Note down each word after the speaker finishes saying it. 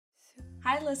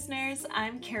Hi listeners,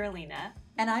 I'm Carolina.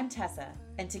 And I'm Tessa,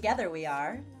 and together we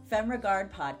are Femme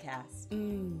Regard Podcast.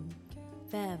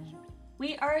 Femme.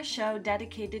 We are a show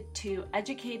dedicated to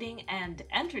educating and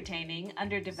entertaining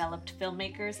underdeveloped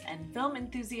filmmakers and film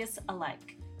enthusiasts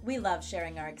alike. We love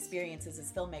sharing our experiences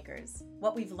as filmmakers,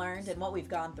 what we've learned and what we've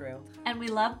gone through. And we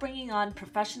love bringing on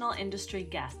professional industry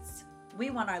guests.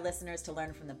 We want our listeners to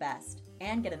learn from the best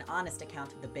and get an honest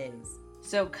account of the biz.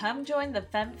 So come join the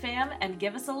Femme Fam and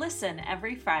give us a listen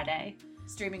every Friday.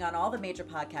 Streaming on all the major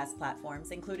podcast platforms,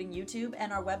 including YouTube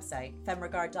and our website,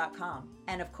 femregard.com,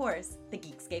 and of course, the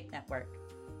Geekscape Network.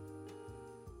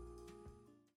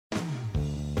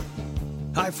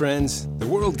 Hi, friends. The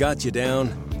world got you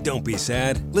down. Don't be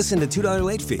sad. Listen to $2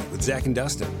 Late Fee with Zach and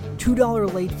Dustin.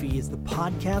 $2 Late Fee is the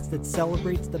podcast that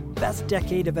celebrates the best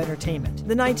decade of entertainment,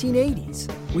 the 1980s.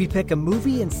 We pick a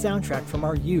movie and soundtrack from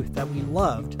our youth that we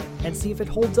loved and see if it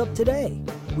holds up today.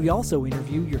 We also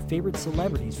interview your favorite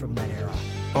celebrities from that era.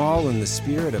 All in the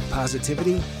spirit of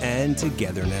positivity and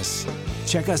togetherness.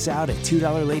 Check us out at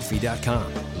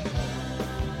 $2latefee.com.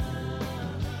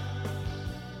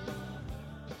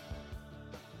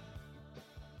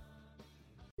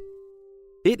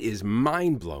 It is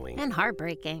mind-blowing And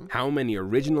heartbreaking. how many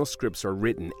original scripts are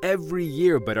written every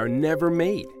year but are never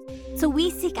made. So we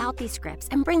seek out these scripts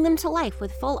and bring them to life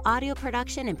with full audio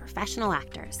production and professional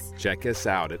actors. Check us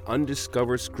out at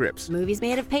Undiscovered Scripts, Movies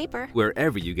made of paper.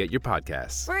 wherever you get your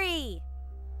podcasts. Free!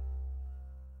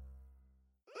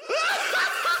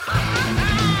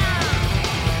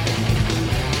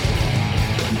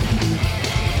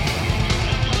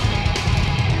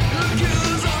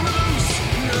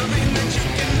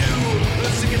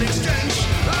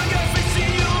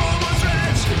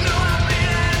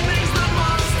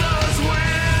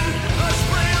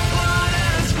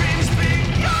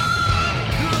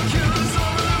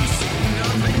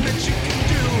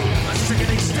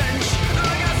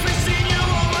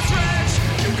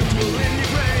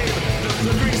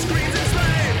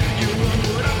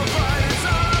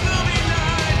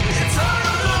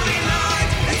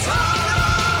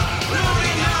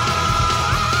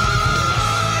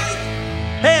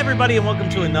 Hey everybody, and welcome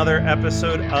to another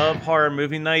episode of Horror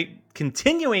Movie Night,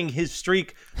 continuing his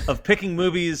streak of picking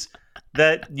movies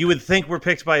that you would think were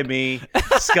picked by me.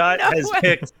 Scott has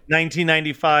picked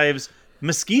 1995's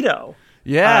Mosquito.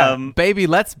 Yeah, baby,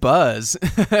 let's buzz.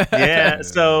 Yeah,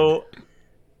 so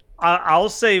I'll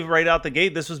say right out the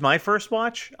gate, this was my first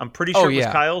watch. I'm pretty sure it was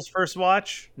Kyle's first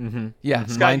watch. Mm-hmm. Yeah,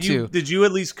 Scott, mine too. Did you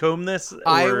at least comb this?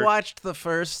 I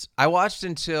watched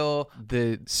until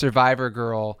the Survivor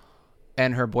girl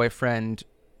and her boyfriend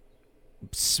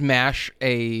smash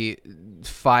a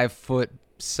 5-foot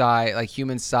size, like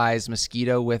human size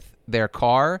mosquito with their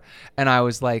car. And I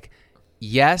was like,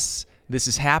 yes, this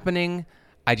is happening.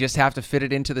 I just have to fit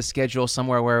it into the schedule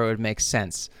somewhere where it would make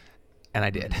sense. And I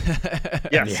did.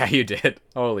 Yes. Yeah, you did.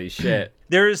 Holy shit.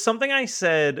 There is something I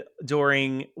said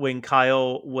during when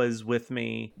Kyle was with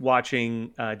me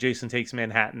watching Jason Takes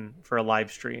Manhattan for a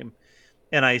live stream.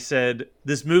 And I said,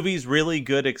 this movie's really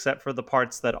good except for the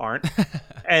parts that aren't.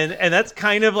 and that's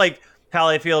kind of like how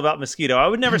I feel about Mosquito. I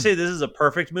would never say this is a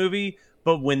perfect movie,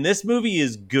 but when this movie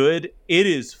is good, it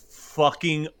is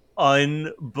fucking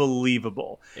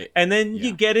unbelievable. And then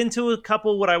you get into a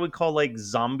couple what I would call like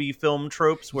zombie film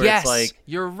tropes where it's like,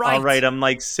 you're right. All right, I'm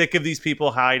like sick of these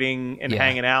people hiding and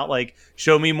hanging out. Like,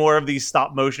 show me more of these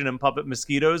stop motion and puppet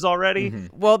mosquitoes already.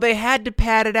 Mm-hmm. Well, they had to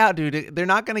pad it out, dude. They're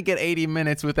not going to get 80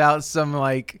 minutes without some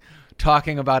like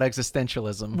talking about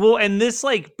existentialism. Well, and this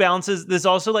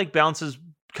also bounces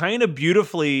kind of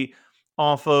beautifully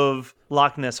off of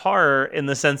Loch Ness Horror in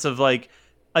the sense of like,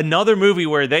 another movie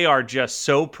where they are just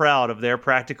so proud of their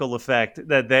practical effect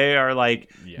that they are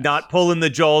like not pulling the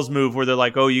Jaws move where they're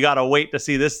like, oh, you gotta wait to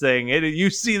see this thing. You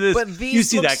see this, but you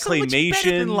see that so claymation. Much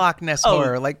better than Loch Ness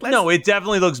Horror. No, it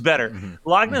definitely looks better. Mm-hmm.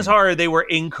 Loch Ness Horror, they were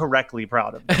incorrectly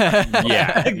proud of.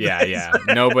 Yeah.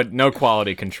 No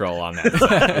quality control on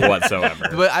that whatsoever.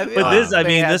 But this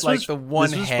was the one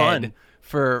this was head fun.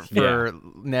 For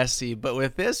Nessie, but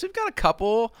with this we've got a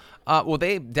couple.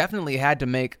 They definitely had to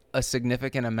make a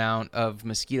significant amount of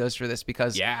mosquitoes for this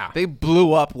because they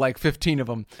blew up like 15 of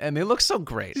them, and they look so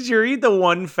great. Did you read the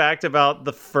one fact about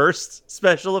the first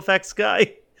special effects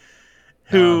guy?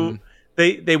 Who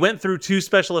they went through two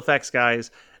special effects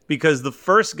guys because the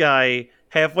first guy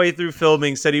halfway through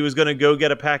filming said he was going to go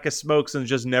get a pack of smokes and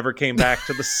just never came back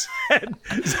to the set.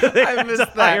 So they I had missed to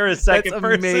hire a second That's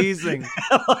person. amazing.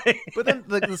 But then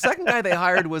the second guy they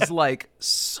hired was like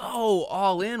so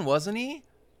all in, wasn't he?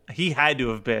 He had to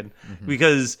have been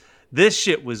because this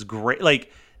shit was great. Like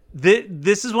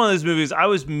this is one of those movies. I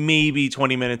was maybe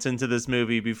 20 minutes into this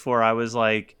movie before I was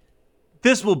like,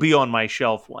 this will be on my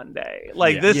shelf one day.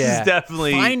 Like this is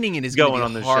definitely finding it is going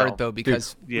on be the hard shelf. though,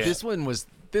 because this was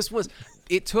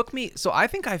it took me. So I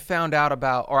think I found out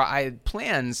about, or I had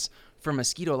plans for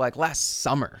Mosquito like last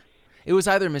summer. It was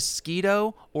either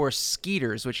Mosquito or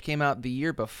Skeeters, which came out the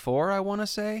year before, I want to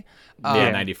say.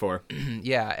 94.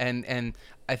 Yeah, and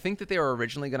I think that they were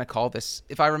originally going to call this,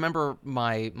 if I remember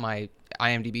my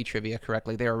IMDb trivia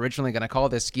correctly, they were originally going to call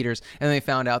this Skeeters, and they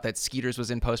found out that Skeeters was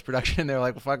in post-production, and they were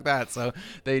like, well, fuck that. So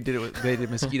they did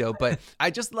Mosquito. But I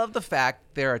just love the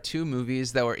fact there are two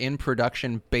movies that were in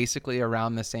production basically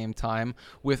around the same time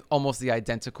with almost the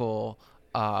identical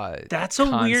that's a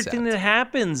weird thing that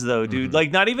happens though, dude.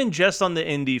 Like not even just on the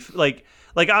indie, like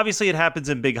obviously it happens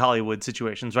in big Hollywood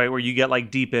situations, right, where you get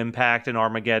like Deep Impact and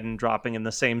Armageddon dropping in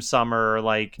the same summer, or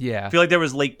like I feel like there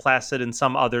was Lake Placid and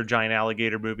some other giant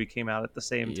alligator movie came out at the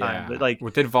same time. But like,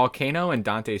 did Volcano and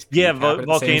Dante's Peak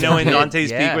Volcano and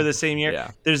Dante's Peak were the same year.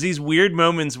 Yeah. There's these weird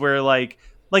moments where like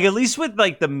at least with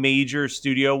like the major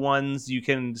studio ones, you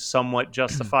can somewhat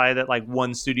justify that like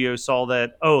one studio saw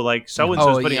that, like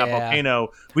so-and-so's putting out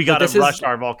Volcano, we got to rush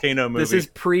our Volcano movie. This is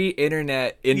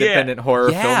pre-internet independent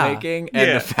horror filmmaking,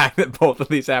 and the fact that both of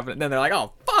these happen, and then they're like,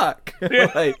 oh fuck.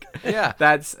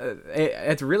 That's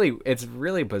it's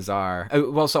really bizarre.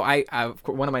 Well, so I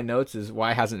one of my notes is,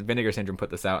 why hasn't Vinegar Syndrome put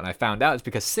this out? And I found out it's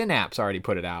because Synapse already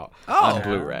put it out on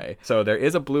Blu-ray. So there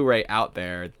is a Blu-ray out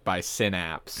there by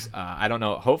Synapse. I don't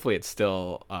know. Hopefully it's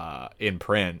still in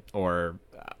print or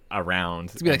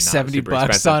around. It's gonna be like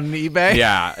 $70 on eBay.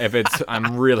 Yeah, if it's,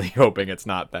 I'm really hoping it's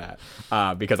not that,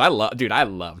 because I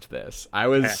loved this. I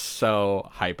was so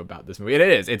hype about this movie.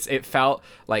 It felt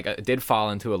like it did fall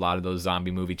into a lot of those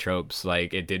zombie movie tropes.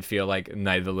 Like it did feel like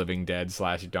Night of the Living Dead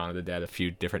 / Dawn of the Dead a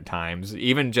few different times,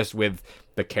 even just with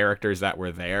the characters that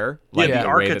were there. Like the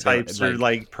archetypes are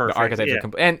like perfect. The archetypes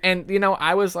are and you know,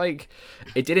 I was like,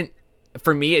 it didn't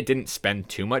spend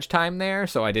too much time there,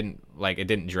 so it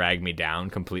didn't drag me down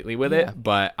completely with it,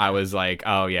 but I was like,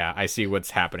 oh yeah, I see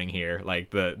what's happening here. Like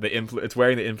it's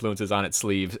wearing the influences on its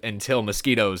sleeves until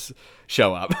mosquitoes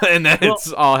show up, and then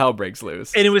it's all hell breaks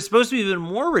loose. And it was supposed to be even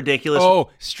more ridiculous. Oh,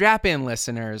 strap in,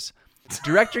 listeners.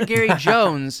 Director Gary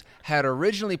Jones had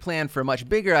originally planned for much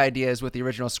bigger ideas with the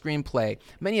original screenplay,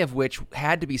 many of which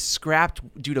had to be scrapped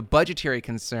due to budgetary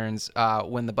concerns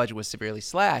when the budget was severely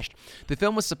slashed. The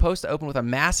film was supposed to open with a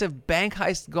massive bank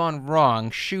heist gone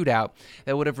wrong shootout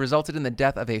that would have resulted in the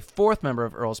death of a fourth member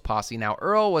of Earl's posse. Now,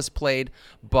 Earl was played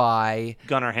by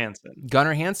Gunnar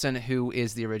Hansen, who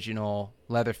is the original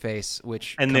Leatherface,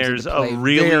 which and comes there's into play a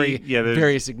really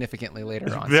very significantly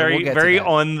later on. Very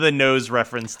on the nose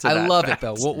reference to that. I love it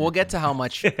though. We'll get to how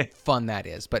much fun that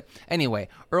is. But anyway,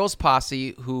 Earl's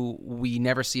posse, who we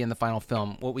never see in the final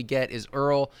film, what we get is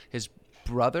Earl, his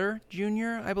brother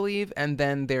Junior, I believe, and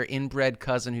then their inbred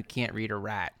cousin who can't read a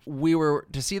rat. We were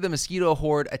to see the mosquito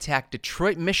horde attack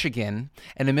Detroit, Michigan,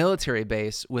 and a military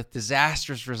base with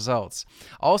disastrous results.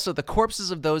 Also, the corpses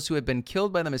of those who had been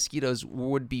killed by the mosquitoes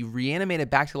would be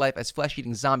reanimated back to life as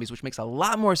flesh-eating zombies, which makes a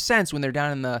lot more sense when they're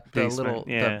down in the basement,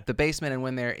 the basement, and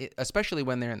when especially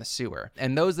when they're in the sewer.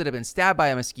 And those that have been stabbed by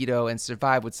a mosquito and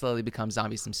survive would slowly become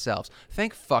zombies themselves.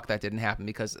 Thank fuck that didn't happen,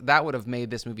 because that would have made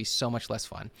this movie so much less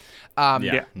fun.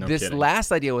 This kidding.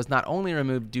 last idea was not only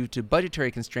removed due to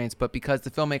budgetary constraints, but because the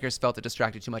filmmakers felt it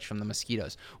distracted too much from the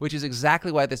mosquitoes, which is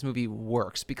exactly why this movie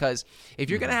works. Because if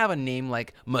you're going to have a name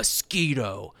like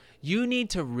Mosquito, you need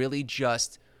to really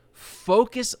just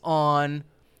focus on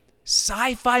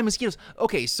sci-fi mosquitoes.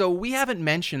 Okay, so we haven't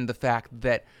mentioned the fact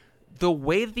that the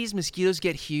way that these mosquitoes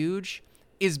get huge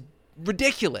is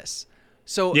ridiculous.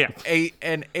 So an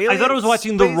alien, I thought I was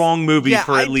watching the wrong movie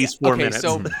for at least 4 minutes.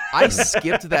 So I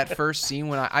skipped that first scene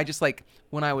when I just like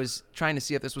when I was trying to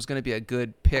see if this was going to be a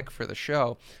good pick for the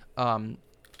show.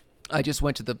 I just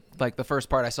went to the first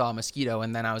part. I saw a mosquito,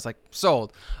 and then I was like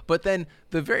sold. But then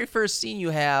the very first scene,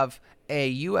 you have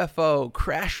a UFO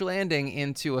crash landing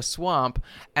into a swamp,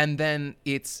 and then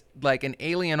it's like an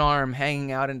alien arm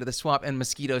hanging out into the swamp, and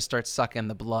mosquitoes start sucking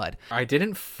the blood. I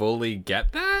didn't fully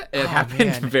get that. It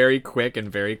happened very quick and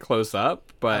very close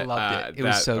up, but I loved it. It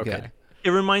was so good. It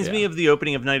reminds me of the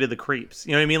opening of Night of the Creeps.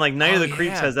 You know what I mean? Like Night of the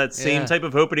Creeps has that same type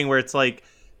of opening where it's like,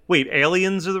 wait,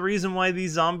 aliens are the reason why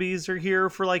these zombies are here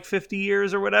for like 50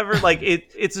 years or whatever? Like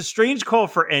it's a strange call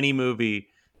for any movie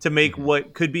to make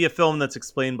what could be a film that's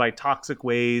explained by toxic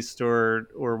waste or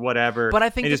whatever. But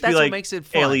I think that's what makes it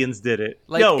fun. Aliens did it.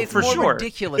 Like, no, it's for more sure.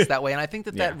 ridiculous that way. And I think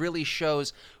that really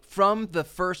shows from the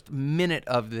first minute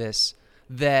of this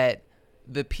that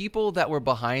the people that were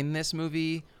behind this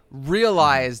movie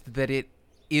realized that it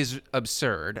is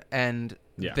absurd, and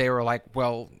they were like,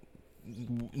 well,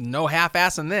 no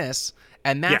half-assing this,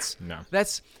 and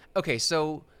that's okay.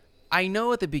 So I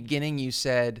know at the beginning you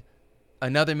said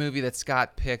another movie that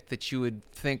Scott picked that you would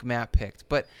think Matt picked,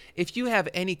 but if you have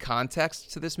any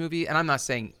context to this movie, and I'm not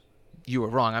saying you were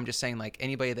wrong, I'm just saying, like,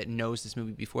 anybody that knows this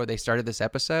movie before they started this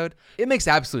episode, it makes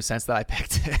absolute sense that I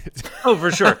picked it. Oh,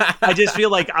 for sure. I just feel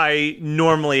like I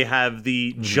normally have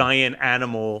the giant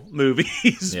animal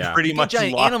movies pretty much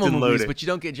giant locked animal and movies, loaded. but you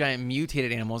don't get giant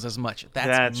mutated animals as much.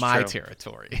 That's my true.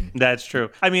 territory. That's true.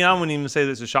 I mean, I wouldn't even say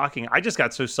this is shocking. I just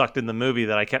got so sucked in the movie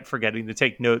that I kept forgetting to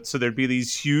take notes. So there'd be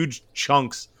these huge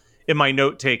chunks in my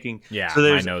note taking. Yeah, so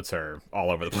my notes are all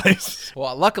over the place.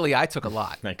 Well, luckily I took a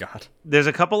lot. Thank God. There's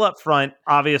a couple up front.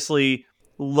 Obviously,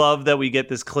 love that we get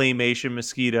this claymation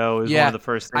mosquito is one of the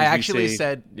first things I actually we see.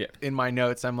 said in my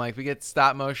notes, I'm like, we get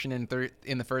stop motion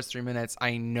in the first 3 minutes.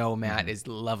 I know Matt is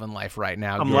loving life right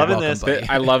now. I'm loving this. Buddy.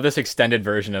 I love this extended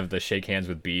version of the Shake Hands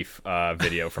with Beef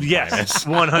video from Yes,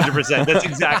 100%. That's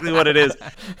exactly what it is.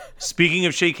 Speaking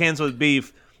of Shake Hands with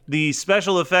Beef, the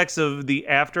special effects of the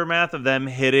aftermath of them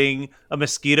hitting a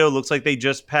mosquito looks like they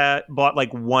just bought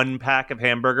like 1 pack of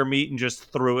hamburger meat and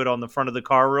just threw it on the front of the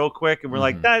car real quick. And we're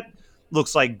like, that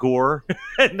looks like gore.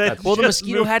 And then well, the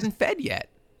mosquito hadn't fed yet.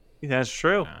 That's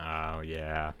true. Oh,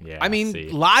 yeah. I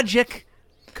mean, logic.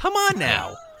 Come on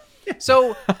now.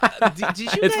 So, did you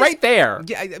It's guys, right there.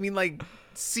 Yeah, I mean, like,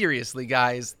 seriously,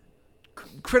 guys.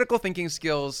 Critical thinking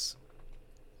skills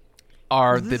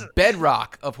are the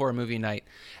bedrock of horror movie night.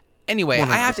 Anyway, 100%.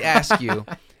 I have to ask you,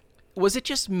 was it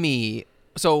just me?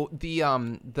 So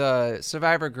the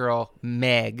survivor girl,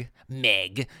 Meg,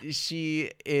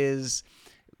 she is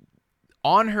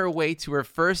on her way to her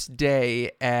first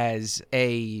day as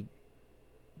a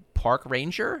park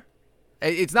ranger.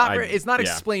 It's not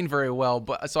explained very well,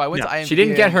 but so I went to IMDb. She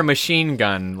didn't get her machine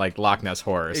gun like Loch Ness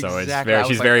Horror, so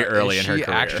she's very early in her career. Is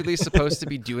she actually supposed to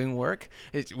be doing work?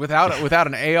 Without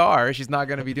an AR, she's not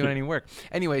going to be doing any work.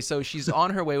 Anyway, so she's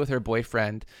on her way with her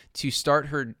boyfriend to start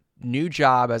her new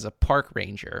job as a park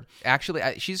ranger. Actually,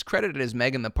 she's credited as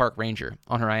Megan the Park Ranger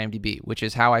on her IMDb, which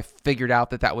is how I figured out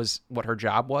that was what her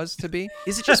job was to be.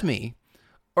 Is it just me?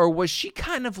 Or was she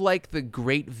kind of like the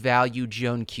great value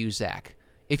Joan Cusack?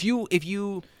 If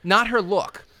you not her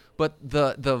look, but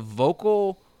the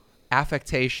vocal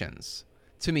affectations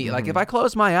to me, like if I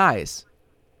close my eyes,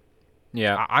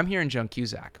 I'm hearing Joan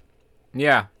Cusack.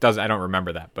 Yeah, I don't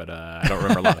remember that, but I don't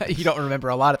remember a lot of things. You don't remember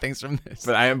a lot of things from this.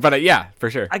 But yeah, for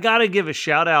sure. I got to give a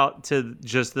shout out to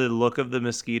just the look of the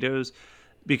mosquitoes,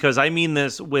 because I mean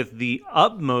this with the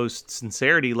utmost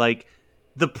sincerity. Like,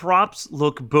 the props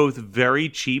look both very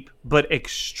cheap but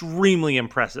extremely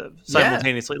impressive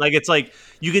simultaneously. Like, it's like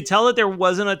you could tell that there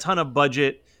wasn't a ton of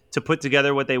budget to put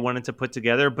together what they wanted to put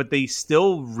together, but they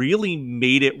still really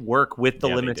made it work with the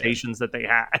limitations that they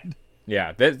had.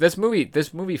 Yeah, this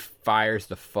movie fires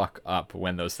the fuck up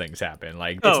when those things happen.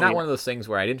 Like, it's not one of those things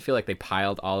where I didn't feel like they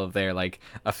piled all of their like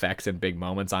effects and big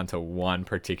moments onto one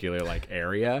particular like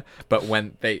area, but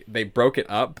when they broke it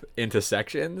up into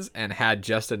sections and had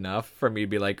just enough for me to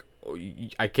be like,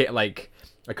 I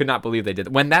could not believe they did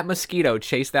that. When that mosquito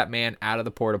chased that man out of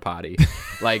the porta potty,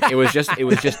 like it was just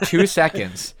 2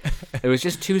 seconds. It was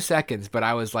just 2 seconds, but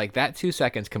I was like, that 2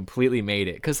 seconds completely made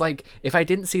it. Because like, if I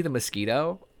didn't see the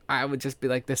mosquito, I would just be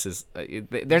like, "This is they're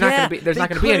not going to be. There's not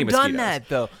going to be any mosquitoes." They could have done that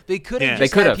though. They could have.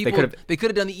 They could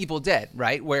have done the Evil Dead,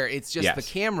 right? Where it's just the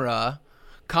camera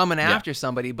coming after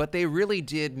somebody, but they really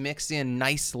did mix in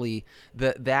nicely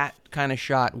that kind of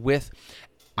shot with.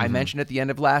 I mentioned at the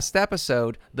end of last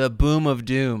episode the boom of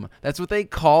doom. That's what they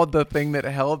called the thing that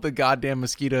held the goddamn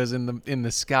mosquitoes in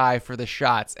the sky for the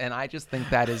shots, and I just think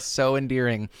that is so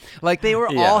endearing. Like, they were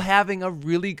all having a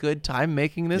really good time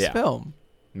making this film.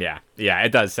 Yeah,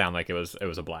 it does sound like it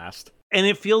was a blast. And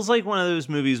it feels like one of those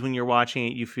movies when you're watching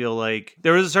it, you feel like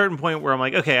there was a certain point where I'm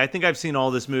like, okay, I think I've seen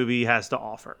all this movie has to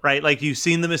offer, right? Like, you've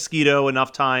seen the mosquito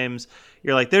enough times.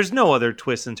 You're like, there's no other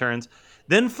twists and turns.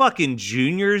 Then fucking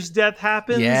Junior's death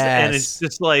happens, and it's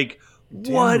just like,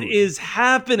 what is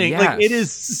happening? Yes. Like, it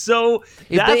is so.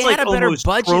 If that's they like had a better almost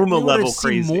budget, Chroma we would level have seen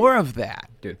crazy. more of that.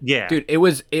 Dude. Yeah, dude, it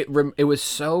was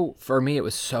so, for me, it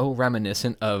was so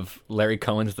reminiscent of Larry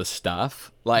Cohen's The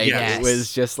Stuff. Like, it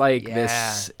was just like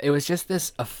this. It was just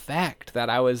this effect that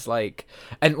I was like,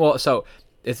 and well, so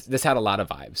this had a lot of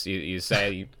vibes. You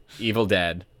say Evil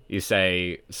Dead, you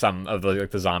say some of the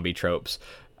zombie tropes.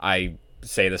 I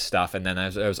say The Stuff, and then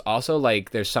there's also like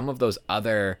there's some of those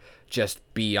other just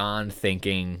beyond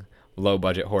thinking low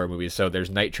budget horror movies. So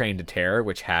there's Night Train to Terror,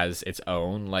 which has its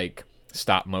own like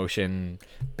stop motion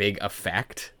big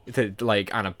effect to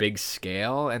like on a big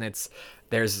scale, and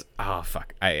there's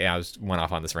I went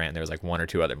off on this rant. There was like one or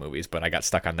two other movies, but I got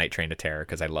stuck on Night Train to Terror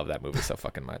because I love that movie so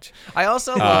fucking much. I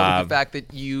also love the fact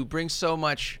that you bring so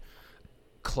much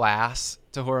class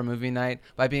to horror movie night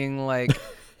by being like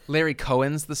Larry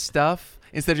Cohen's The Stuff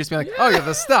instead of just being like, oh, yeah,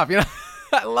 The Stuff, you know.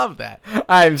 I love that.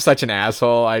 I'm such an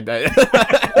asshole.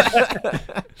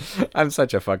 I'm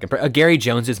such a fucking Gary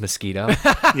Jones's Mosquito.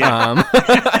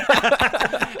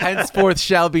 Henceforth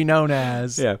shall be known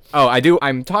as. Yeah. Oh, I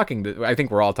think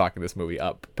we're all talking this movie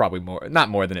up probably not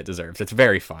more than it deserves. It's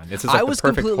very fun. It's just like I was the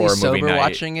perfect completely horror sober movie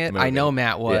watching it. movie. I know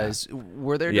Matt was. Yeah.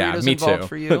 Were there Doritos me involved too.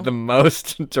 for you? The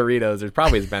most Doritos there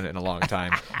probably has been in a long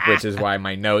time, which is why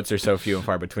my notes are so few and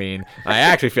far between. I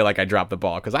actually feel like I dropped the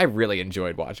ball because I really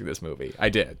enjoyed watching this movie. I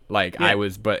did.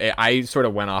 I sort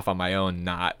of went off on my own,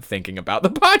 not thinking about the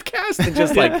podcast and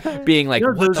just like being like,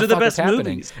 what those the are the fuck best is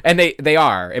happening? movies. And they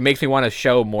are. It makes me want to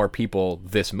show more people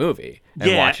this movie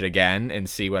and watch it again and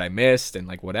see what I missed and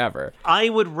like whatever. I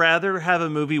would rather have a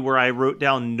movie where I wrote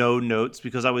down no notes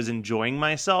because I was enjoying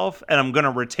myself, and I'm going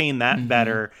to retain that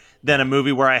better than a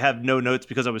movie where I have no notes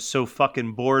because I was so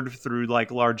fucking bored through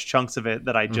like large chunks of it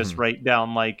that I just write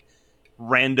down like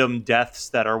random deaths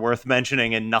that are worth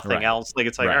mentioning and nothing else. Like,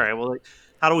 it's like, all right, well, like,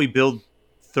 how do we build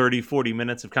 30-40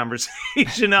 minutes of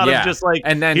conversation out of just like,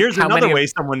 and then here's another way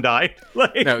someone died?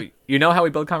 Like, no, you know how we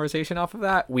build conversation off of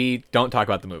that? We don't talk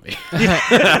about the movie.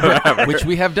 Which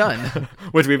we have done.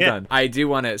 Which we've done. I do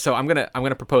want to, so I'm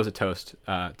gonna propose a toast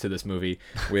to this movie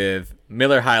with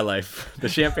Miller High Life, the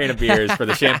champagne of beers for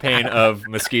the champagne of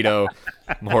mosquito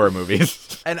horror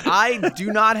movies. And I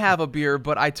do not have a beer,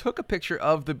 but I took a picture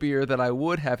of the beer that I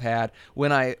would have had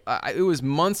when it was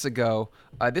months ago.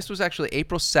 This was actually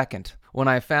April 2nd when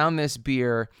I found this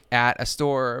beer at a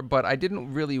store, but I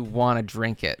didn't really want to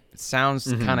drink it. It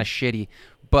sounds kind of shitty,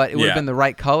 but it would have been the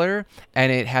right color, and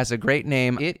it has a great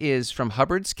name. It is from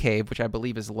Hubbard's Cave, which I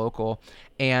believe is local,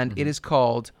 and it is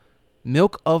called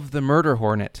Milk of the Murder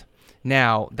Hornet.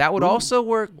 Now, that would also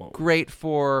work great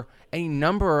for any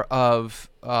number of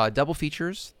double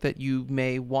features that you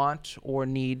may want or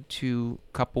need to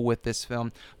couple with this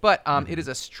film. But it is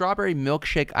a strawberry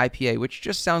milkshake IPA, which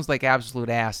just sounds like absolute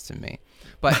ass to me.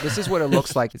 But this is what it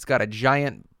looks like. It's got a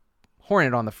giant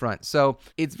hornet on the front. So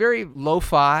it's very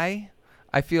lo-fi.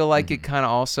 I feel like it kind of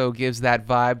also gives that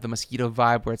vibe, the mosquito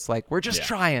vibe, where it's like, we're just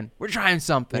trying. We're trying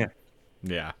something.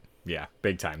 Yeah,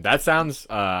 big time. That sounds,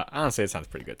 honestly, it sounds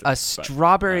pretty good to me.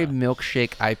 Strawberry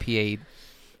milkshake IPA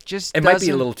just might be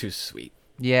a little too sweet.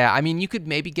 Yeah, I mean, you could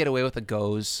maybe get away with a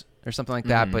Goes or something like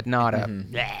that, but not a...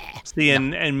 See,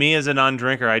 and me as a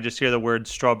non-drinker, I just hear the word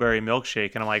strawberry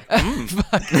milkshake, and I'm like,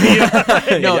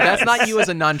 No, that's not you as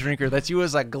a non-drinker. That's you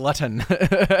as a glutton.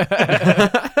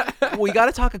 We got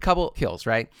to talk a couple kills,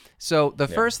 right? So the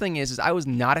first thing is I was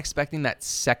not expecting that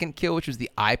second kill, which was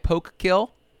the eye poke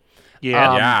kill.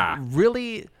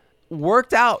 Really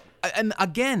worked out. And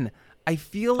again, I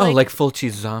feel like... Oh, like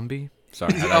Fulci's zombie?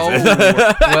 Sorry.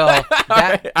 Well,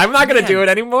 I'm not going to do it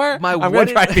anymore. I'm going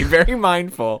to try to be very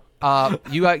mindful.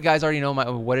 You guys already know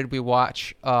what did we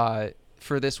watch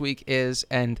for this week is,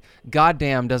 and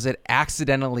goddamn, does it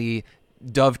accidentally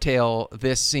dovetail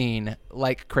this scene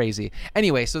like crazy.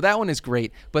 Anyway, so that one is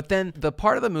great. But then the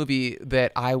part of the movie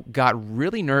that I got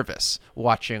really nervous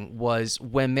watching was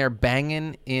when they're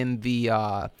banging in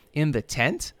the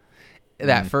tent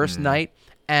that first night,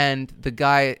 and the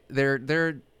guy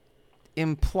they're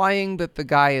implying that the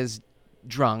guy is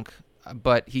drunk,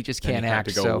 but he just can't act.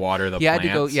 He had to go water the plants.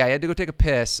 He had to go take a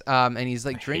piss, and he's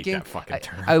like drinking. I hate that fucking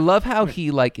term. I love how he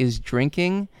like is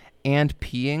drinking and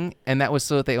peeing, and that was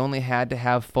so that they only had to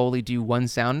have Foley do one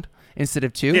sound instead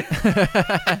of two.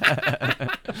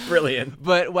 Brilliant.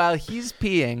 But while he's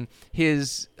peeing,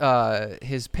 his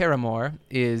paramour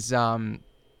is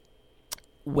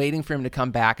waiting for him to come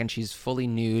back, and she's fully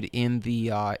nude in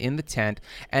the tent,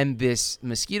 and this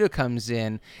mosquito comes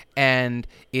in, and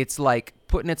it's like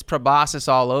putting its proboscis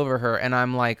all over her, and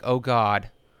I'm like, oh God,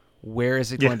 where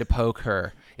is it going to poke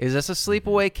her? Is this a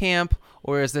sleepaway camp,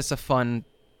 or is this a fun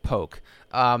poke?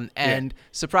 And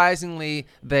surprisingly,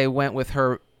 they went with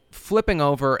her flipping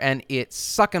over and it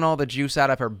sucking all the juice out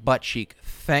of her butt cheek.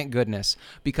 Thank goodness,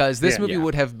 because this movie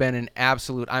would have been an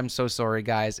absolute, I'm so sorry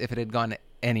guys, if it had gone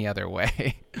any other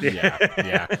way.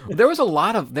 There was a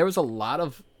lot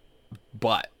of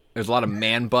butt. There's a lot of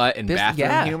man butt and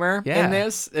bathroom humor in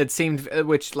this. It seemed,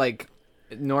 which like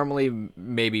normally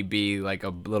maybe be like a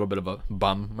little bit of a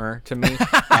bummer to me,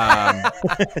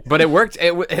 but it worked.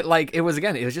 It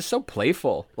was just so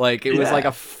playful. Like it was like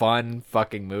a fun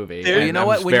fucking movie. You know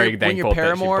what? When your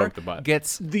paramour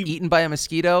gets eaten by a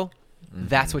mosquito,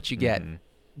 That's what you get.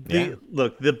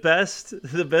 Look, the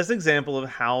best example of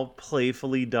how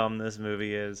playfully dumb this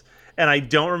movie is, and I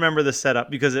don't remember the setup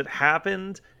because it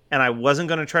happened, and I wasn't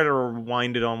going to try to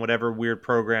rewind it on whatever weird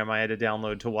program I had to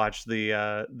download to watch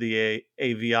the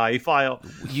AVI file.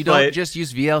 You don't just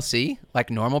use VLC like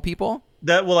normal people?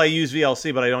 I use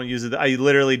VLC, but I don't use it. I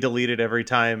literally delete it every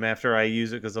time after I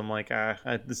use it because I'm like,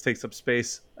 this takes up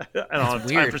space. I don't have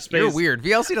time for space. You're weird.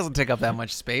 VLC doesn't take up that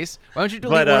much space. Why don't you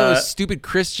delete one of those stupid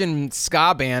Christian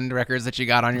ska band records that you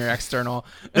got on your external?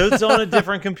 Those on a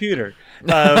different computer.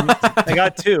 I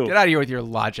got 2. Get out of here with your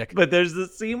logic. But there's the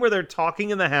scene where they're talking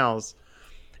in the house,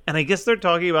 and I guess they're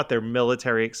talking about their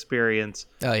military experience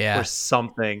or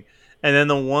something. And then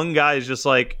the one guy is just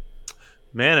like,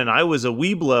 man, and I was a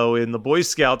Weeblo in the Boy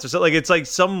Scouts or something. Like, it's like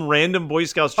some random Boy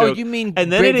Scouts joke. Oh, you mean and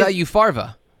then Great Value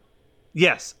Farva?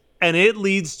 Yes. And it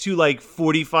leads to like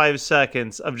 45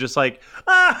 seconds of just like,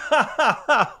 like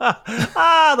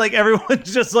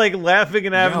everyone's just like laughing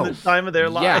and having the time of their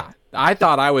life. Yeah. I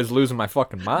thought I was losing my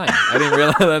fucking mind. I didn't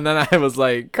realize. And then I was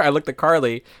like, I looked at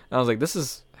Carly and I was like, this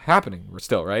is happening. We're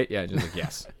still, right? Yeah. Just like,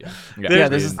 yes. Yeah.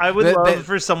 This is, I would love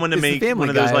for someone to make one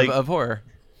of those like of horror.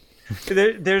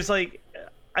 There's like,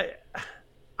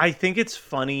 I think it's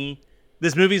funny.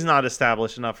 This movie's not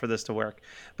established enough for this to work,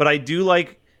 but I do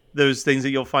like those things that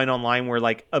you'll find online where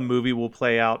like a movie will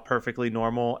play out perfectly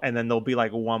normal, and then there'll be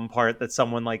like one part that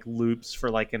someone like loops for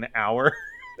like an hour,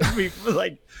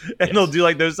 they'll do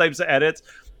like those types of edits.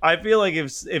 I feel like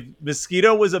if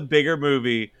Mosquito was a bigger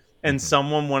movie and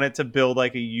someone wanted to build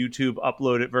like a YouTube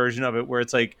uploaded version of it where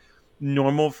it's like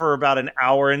normal for about an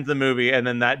hour into the movie, and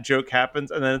then that joke happens,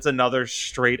 and then it's another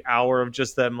straight hour of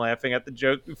just them laughing at the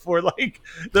joke before like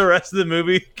the rest of the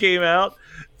movie came out,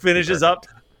 finishes up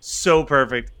so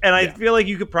perfect. And I feel like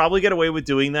you could probably get away with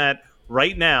doing that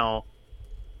right now,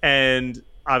 and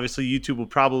obviously YouTube will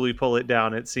probably pull it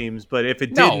down, it seems, but if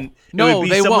it didn't, it would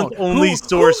be someone's only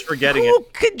source for getting it. Who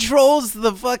controls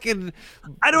the fucking...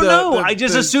 I don't know. I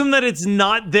just assume that it's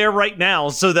not there right now,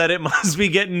 so that it must be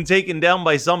getting taken down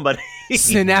by somebody.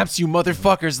 Synapse, you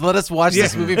motherfuckers. Let us watch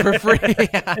this movie for free.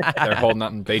 They're holding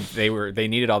up. They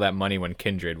needed all that money when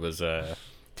Kindred was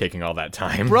taking all that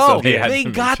time. Bro, so they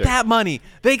got that money.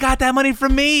 They got that money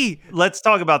from me. Let's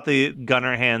talk about the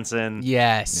Gunnar Hansen.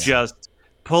 Yes. Just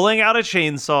pulling out a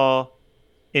chainsaw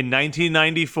in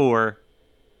 1994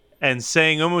 and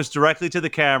saying almost directly to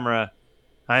the camera,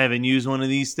 I haven't used one of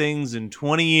these things in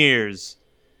 20 years.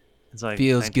 It's like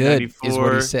feels good is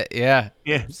what he said. Yeah.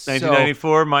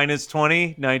 1994 minus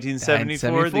 20,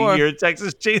 1974, the year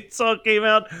Texas Chainsaw came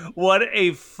out. What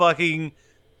a fucking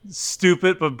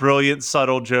stupid but brilliant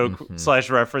subtle joke /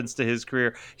 reference to his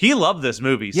career. He loved this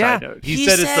movie. Side note. He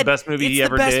said it's the best movie he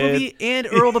ever did. It's the best movie, and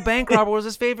Earl the Bank Robber was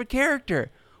his favorite character,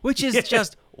 which is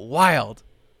just wild.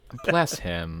 Bless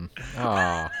him.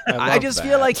 Oh, I just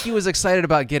feel like he was excited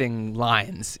about getting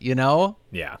lines, you know?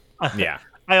 Yeah.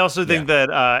 I also think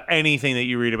that anything that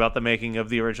you read about the making of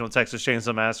the original Texas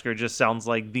Chainsaw Massacre just sounds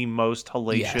like the most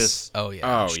hellacious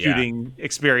shooting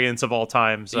experience of all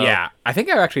time. So. Yeah, I think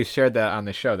I actually shared that on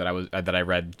the show that I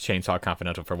read Chainsaw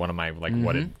Confidential for one of my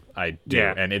what did I do?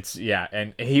 Yeah. And it's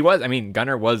and he was. I mean,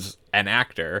 Gunnar was an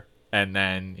actor, and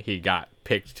then he got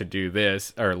picked to do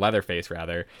this, or Leatherface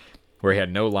rather, where he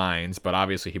had no lines, but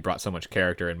obviously he brought so much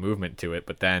character and movement to it.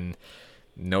 But then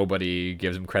nobody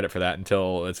gives him credit for that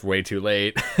until it's way too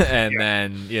late, and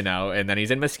then and then he's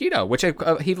in Mosquito, which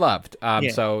he loved.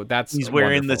 So he's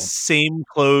wearing the same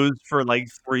clothes for like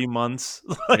 3 months.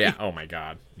 Yeah. Oh my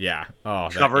god. Yeah. Oh,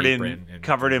 covered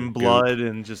in blood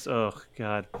and just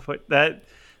god.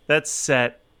 That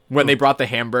set. When they brought the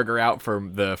hamburger out for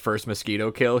the first Mosquito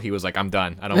kill, he was like, I'm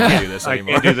done. I don't want to do this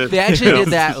anymore. I can't do this. They actually did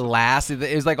that last.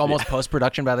 It was like almost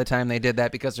post-production by the time they did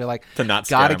that, because they're like, to not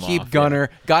gotta keep Gunnar,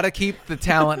 gotta keep the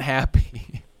talent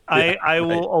happy. I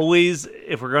will always,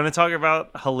 if we're going to talk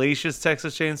about hellacious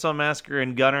Texas Chainsaw Massacre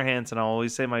and Gunnar Hansen, I'll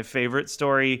always say my favorite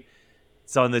story.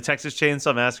 It's on the Texas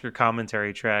Chainsaw Massacre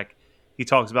commentary track. He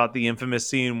talks about the infamous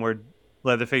scene where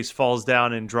Leatherface falls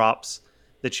down and drops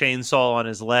the chainsaw on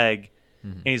his leg.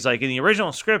 And he's like, in the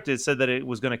original script, it said that it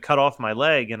was going to cut off my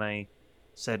leg. And I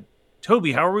said,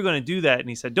 Toby, how are we going to do that? And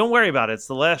he said, don't worry about it. It's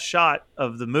the last shot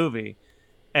of the movie.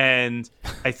 And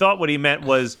I thought what he meant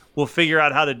was, we'll figure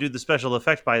out how to do the special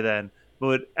effect by then.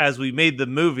 But as we made the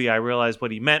movie, I realized what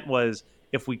he meant was,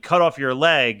 if we cut off your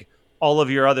leg, all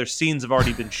of your other scenes have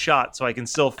already been shot, so I can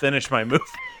still finish my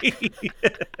movie.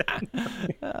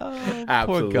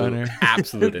 Poor Gunnar.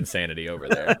 Absolute insanity over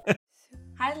there.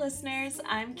 Hi, listeners.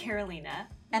 I'm Carolina.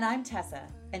 And I'm Tessa.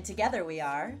 And together we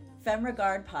are Femme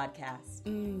Regard Podcast.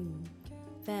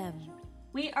 Femme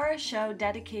We are a show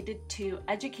dedicated to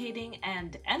educating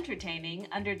and entertaining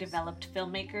underdeveloped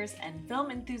filmmakers and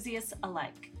film enthusiasts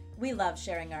alike. We love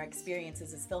sharing our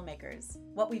experiences as filmmakers,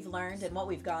 what we've learned and what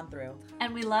we've gone through.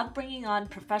 And we love bringing on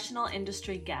professional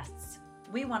industry guests.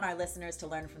 We want our listeners to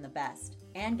learn from the best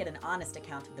and get an honest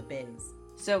account of the biz.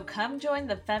 So come join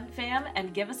the FemFam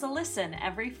and give us a listen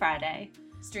every Friday.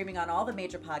 Streaming on all the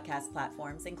major podcast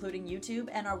platforms, including YouTube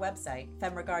and our website,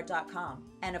 femregard.com,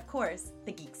 and of course,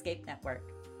 the Geekscape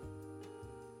Network.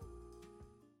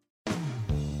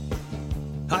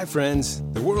 Hi, friends.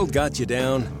 The world got you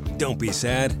down. Don't be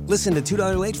sad. Listen to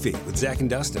 $2 Late Fee with Zach and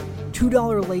Dustin.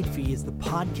 $2 Late Fee is the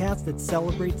podcast that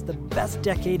celebrates the best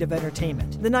decade of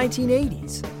entertainment, the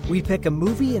 1980s. We pick a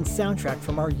movie and soundtrack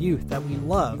from our youth that we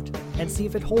loved and see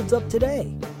if it holds up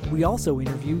today. We also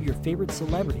interview your favorite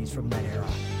celebrities from that era.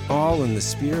 All in the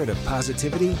spirit of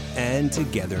positivity and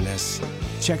togetherness.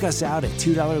 Check us out at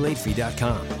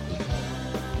 $2latefee.com.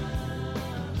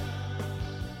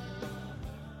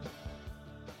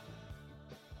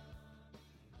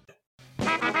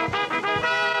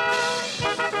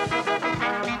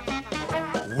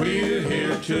 We're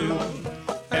here to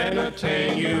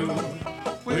entertain you.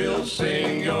 We'll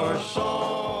sing your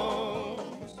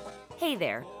songs. Hey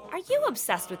there. Are you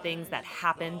obsessed with things that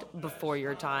happened before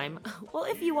your time? Well,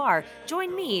 if you are,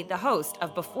 join me, the host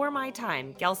of Before My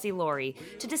Time, Kelsey Laurie,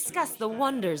 to discuss the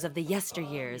wonders of the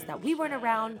yesteryears that we weren't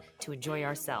around to enjoy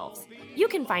ourselves. You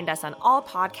can find us on all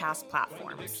podcast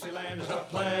platforms. Dixieland's a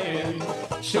playing,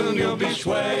 soon you'll be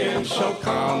swaying, so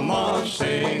come on,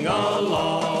 sing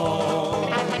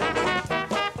along.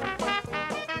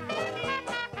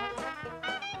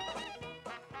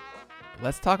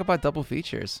 Let's talk about double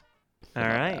features. All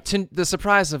right. To the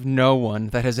surprise of no one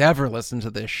that has ever listened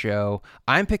to this show,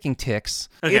 I'm picking Ticks.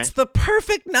 Okay. It's the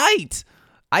perfect night.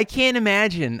 I can't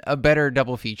imagine a better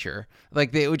double feature.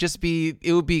 Like it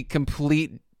would be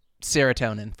complete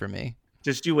serotonin for me.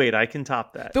 Just you wait, I can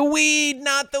top that. The weed,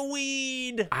 not the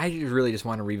weed. I really just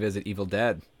want to revisit Evil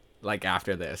Dead. Like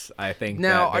after this, I think.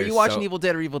 Now, are you watching Evil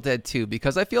Dead or Evil Dead 2?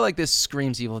 Because I feel like this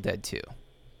screams Evil Dead 2.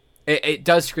 It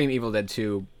does scream Evil Dead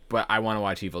 2, but I want to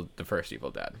watch the first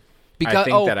Evil Dead. Because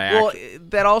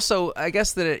that also, I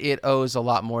guess that it owes a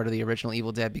lot more to the original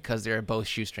Evil Dead because they're both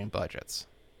shoestring budgets.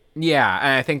 Yeah,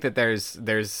 and I think that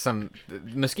there's some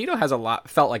Mosquito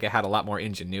felt like it had a lot more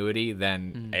ingenuity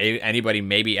than anybody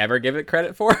maybe ever give it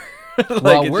credit for.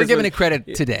 Well, we're giving it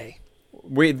credit today.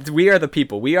 We are the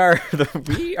people. We are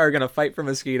gonna fight for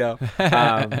Mosquito.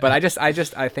 But I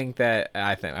think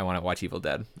I want to watch Evil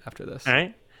Dead after this. All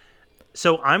right.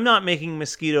 So I'm not making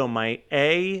Mosquito my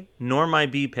A nor my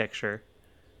B picture.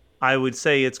 I would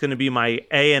say it's going to be my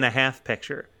A.5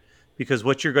 picture, because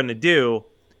what you're going to do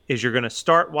is you're going to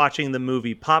start watching the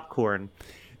movie Popcorn,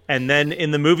 and then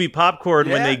in the movie Popcorn,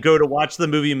 when they go to watch the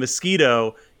movie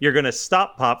Mosquito, you're going to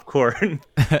stop Popcorn,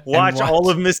 watch all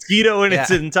of Mosquito in its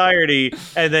entirety,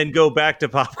 and then go back to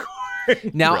Popcorn.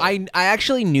 Now, I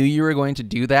actually knew you were going to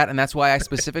do that, and that's why I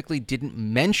specifically didn't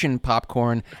mention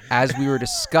Popcorn as we were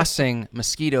discussing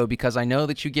Mosquito, because I know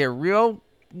that you get real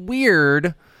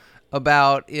weird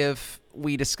about if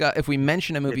we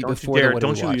mention a movie before the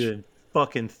Don't you even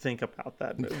fucking think about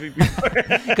that movie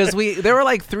because there were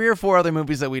like 3 or 4 other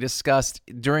movies that we discussed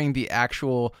during the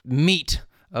actual meat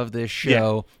of this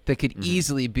show that could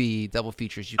easily be double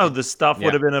features. The Stuff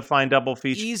would have been a fine double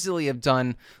feature. Easily have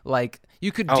done, like,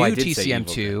 you could do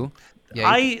TCM2. Yeah,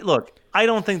 I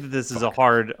don't think that this is a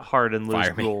hard and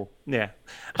loose rule. Yeah.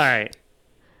 All right.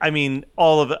 I mean,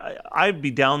 I'd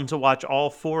be down to watch all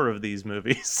 4 of these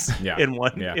movies in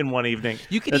one evening.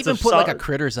 You could even put like a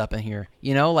Critters up in here,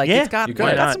 like it's got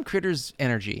some Critters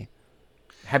energy.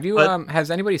 Have you has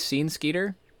anybody seen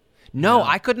Skeeter? No,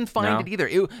 I couldn't find it either.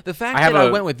 The fact that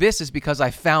I went with this is because I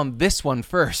found this one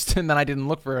first, and then I didn't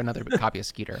look for another copy of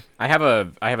Skeeter. I have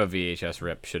a VHS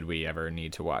rip should we ever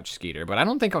need to watch Skeeter, but I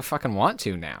don't think I fucking want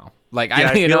to now. Like,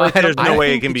 I feel like there's no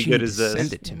way it can be good as this.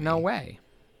 Send it to me. No way.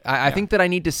 I think that I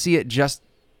need to see it just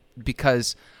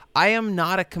because I am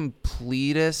not a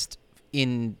completist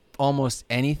in almost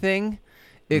anything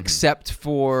except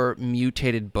for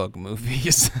mutated bug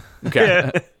movies. Okay.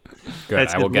 Good.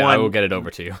 I will get it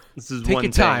over to you. Take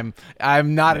your time.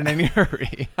 I'm not in any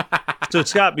hurry. So,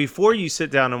 Scott, before you sit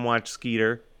down and watch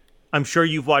Skeeter, I'm sure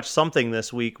you've watched something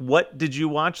this week. What did you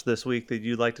watch this week that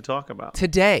you'd like to talk about?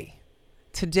 Today,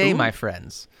 my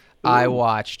friends, I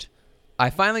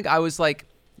was like,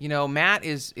 Matt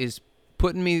is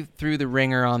putting me through the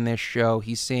ringer on this show.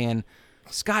 He's saying,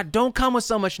 Scott, don't come with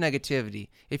so much negativity.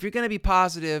 If you're going to be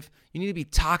positive, you need to be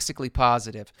toxically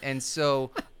positive. And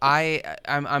so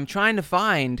I'm trying to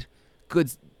find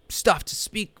good stuff to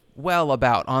speak well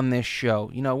about on this show.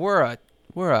 You know, we're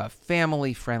a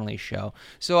family-friendly show.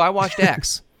 So I watched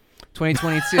X,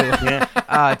 2022.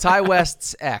 Yeah. Ty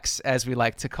West's X, as we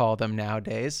like to call them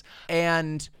nowadays.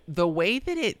 And the way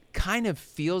that it kind of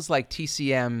feels like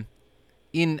TCM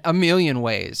in a million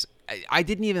ways, I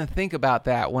didn't even think about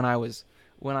that when I was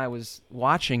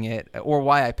watching it, or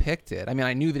why I picked it. I mean,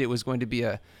 I knew that it was going to be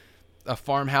a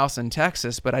farmhouse in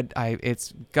Texas, but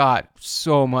it's got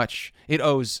so much. It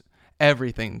owes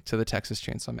everything to the Texas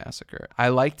Chainsaw Massacre. I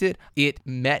liked it. It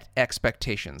met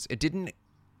expectations. It didn't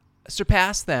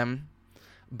surpass them,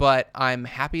 but I'm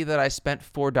happy that I spent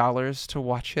 $4 to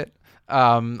watch it.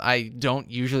 I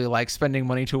don't usually like spending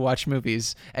money to watch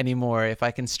movies anymore. If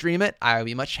I can stream it, I'll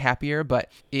be much happier, but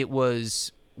it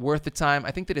was worth the time.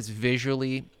 I think that it's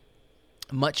visually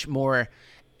much more.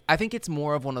 I think it's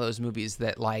more of one of those movies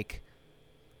that, like,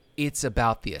 it's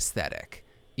about the aesthetic.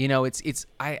 You know,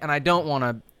 I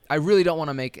really don't want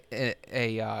to make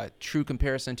a true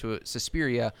comparison to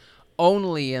Suspiria,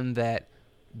 only in that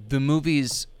the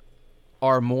movies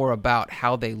are more about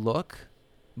how they look.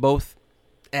 Both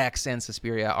X and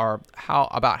Suspiria are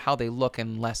about how they look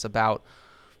and less about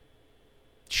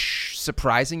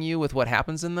surprising you with what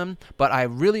happens in them. But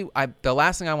the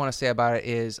last thing I want to say about it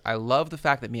is I love the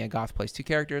fact that Mia Goth plays two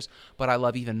characters, but I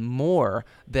love even more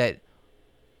that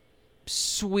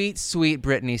sweet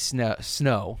Brittany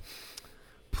Snow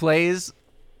plays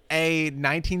a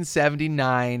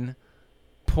 1979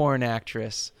 porn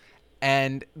actress,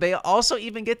 and they also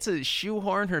even get to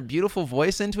shoehorn her beautiful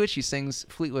voice into it. She sings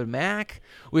Fleetwood Mac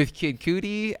with Kid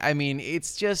Cudi. I mean,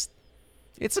 it's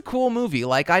a cool movie.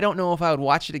 Like, I don't know if I would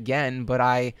watch it again, but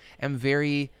I am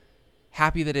very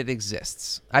happy that it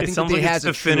exists. I think sounds that like it has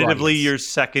it's a true definitively audience. your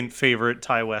second favorite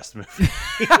Ty West movie.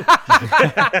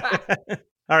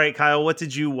 All right, Kyle, what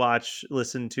did you watch,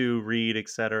 listen to, read,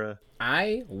 etc.?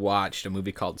 I watched a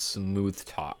movie called Smooth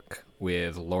Talk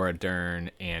with Laura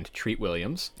Dern and Treat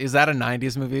Williams. Is that a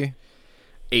 90s movie?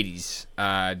 80s.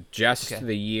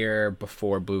 The year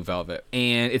before Blue Velvet.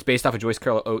 And it's based off of Joyce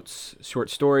Carol Oates' short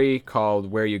story called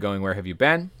Where Are You Going, Where Have You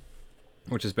Been?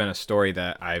 Which has been a story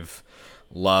that I've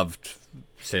loved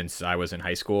since I was in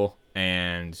high school.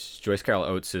 And Joyce Carol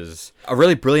Oates is a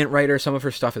really brilliant writer. Some of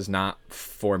her stuff is not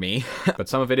for me, but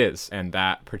some of it is. And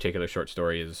that particular short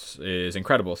story is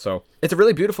incredible. So it's a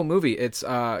really beautiful movie. It's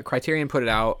Criterion put it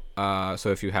out.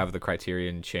 So if you have the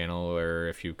Criterion channel, or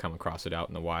if you come across it out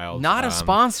in the wild, not a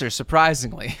sponsor,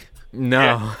 surprisingly.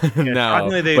 No, no.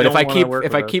 But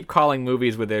if I keep calling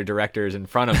movies with their directors in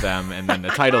front of them and then the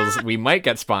titles, we might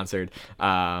get sponsored.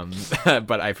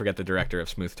 But I forget the director of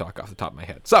Smooth Talk off the top of my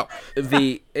head. So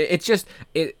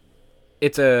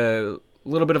it's a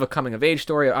little bit of a coming of age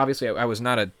story. Obviously, I was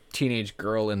not a teenage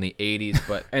girl in the 80s,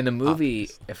 but and the movie,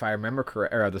 if I remember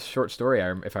correct, or the short story,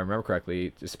 if I remember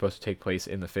correctly, is supposed to take place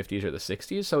in the 50s or the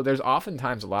 60s. So there's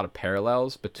oftentimes a lot of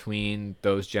parallels between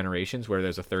those generations where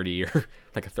there's a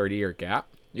 30-year gap.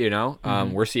 You know,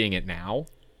 we're seeing it now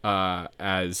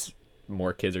as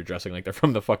more kids are dressing like they're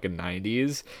from the fucking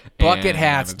 90s. Bucket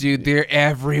hats, dude, they're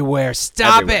everywhere.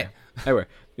 Stop it. Everywhere.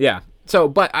 Yeah. So,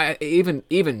 but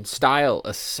even style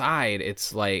aside,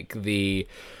 it's like the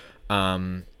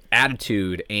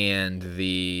attitude and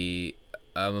the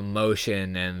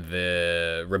emotion and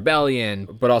the rebellion,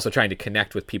 but also trying to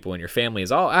connect with people in your family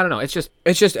is all. I don't know. It's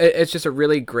just a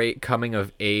really great coming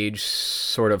of age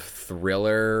sort of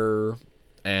thriller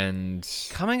and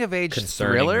coming of age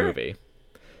concerning thriller movie.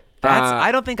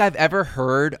 I don't think I've ever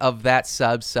heard of that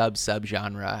sub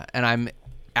genre, and I'm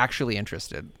actually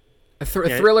interested.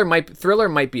 Thriller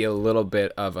might be a little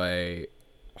bit of a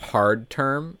hard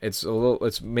term. It's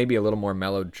maybe a little more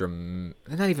melodramatic.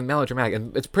 Not even melodramatic.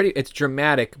 It's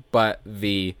dramatic, but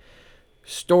the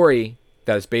story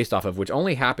that it's based off of, which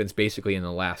only happens basically in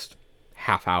the last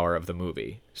half hour of the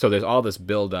movie. So there's all this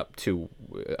build up to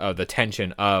the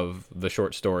tension of the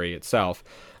short story itself.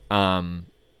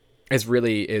 Is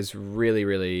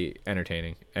really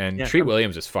entertaining. And Treat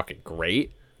Williams is fucking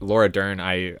great. Laura Dern,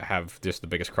 I have just the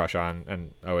biggest crush on,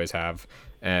 and always have,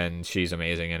 and she's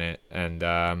amazing in it.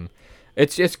 And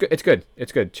it's good.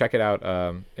 It's good. Check it out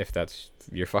if that's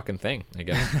your fucking thing, I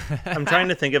guess. I'm trying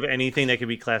to think of anything that could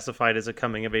be classified as a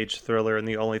coming of age thriller, and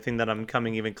the only thing that I'm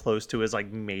coming even close to is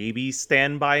like maybe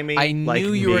Stand By Me. I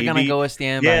knew you were gonna go with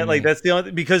Stand By Me. Yeah, like that's the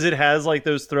only, because it has like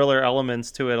those thriller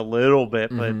elements to it a little bit,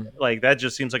 but like that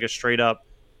just seems like a straight up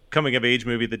coming of age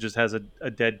movie that just has a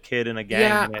dead kid and a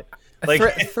gang in it.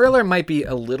 Like thriller might be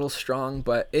a little strong,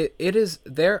 but it is.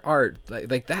 There are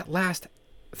like that last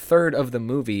third of the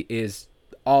movie is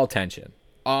all tension,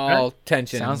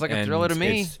 tension. Sounds like a thriller to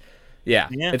me.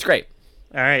 It's great.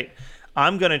 All right,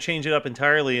 I'm going to change it up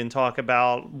entirely and talk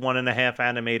about 1.5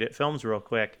 animated films real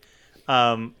quick.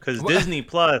 Because Disney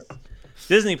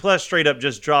Plus straight up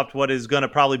just dropped what is going to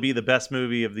probably be the best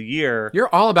movie of the year.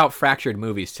 You're all about fractured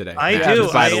movies today. I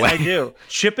do. By the way, I do.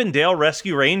 Chip and Dale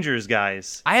Rescue Rangers,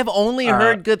 guys. I have only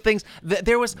heard good things.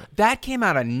 That came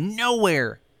out of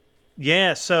nowhere.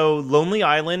 Yeah, so Lonely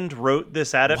Island wrote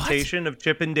this adaptation of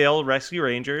Chip and Dale Rescue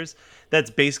Rangers that's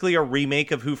basically a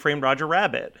remake of Who Framed Roger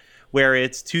Rabbit, where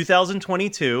it's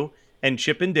 2022 and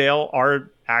Chip and Dale are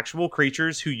actual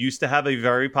creatures who used to have a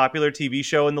very popular TV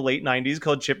show in the late 90s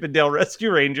called Chip and Dale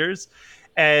Rescue Rangers.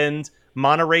 And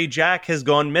Monterey Jack has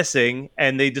gone missing,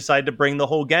 and they decide to bring the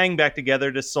whole gang back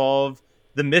together to solve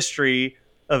the mystery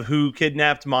of who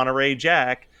kidnapped Monterey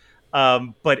Jack.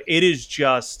 But it is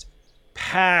just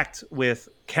packed with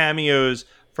cameos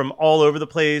from all over the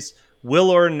place.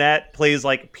 Will Arnett plays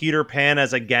like Peter Pan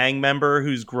as a gang member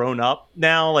who's grown up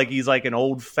now. Like he's like an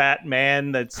old fat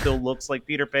man that still looks like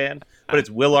Peter Pan, but it's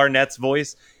Will Arnett's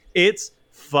voice. It's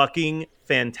fucking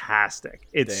fantastic.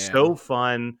 It's so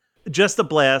fun. Just a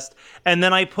blast. And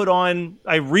then I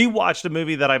rewatched a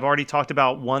movie that I've already talked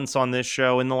about once on this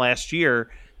show in the last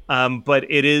year. But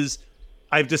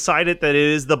I've decided that it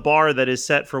is the bar that is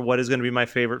set for what is going to be my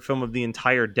favorite film of the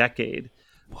entire decade.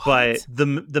 What? But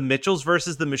the Mitchells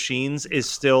versus the Machines is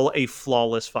still a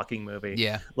flawless fucking movie.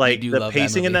 Yeah. Like the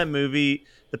pacing in that movie,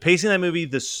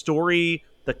 the story,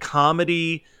 the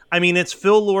comedy. I mean, it's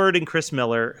Phil Lord and Chris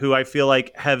Miller, who I feel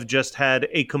like have just had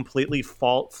a completely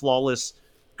flawless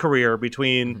career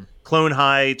between Clone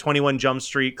High, 21 Jump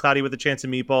Street, Cloudy with a Chance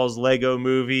of Meatballs, Lego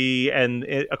Movie, and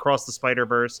Across the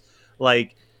Spider-Verse.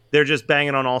 Like, they're just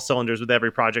banging on all cylinders with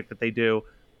every project that they do.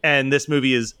 And this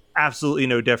movie is absolutely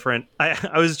no different.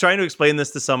 I was trying to explain this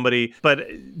to somebody, but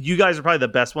you guys are probably the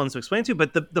best ones to explain to.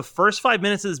 But the first 5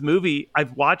 minutes of this movie,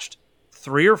 I've watched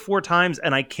 3 or 4 times,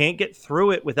 and I can't get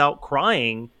through it without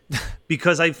crying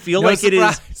because I feel like it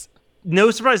is no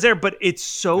surprise there. But it's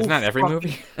so Isn't that every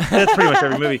movie? That's pretty much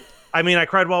every movie. I mean, I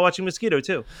cried while watching Mosquito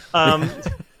too.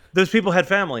 Those people had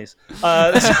families.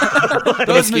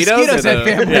 Those mosquitoes had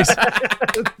families.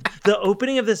 Yeah. The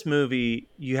opening of this movie,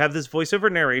 you have this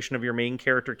voiceover narration of your main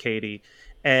character, Katie,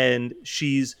 and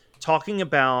she's talking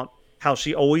about how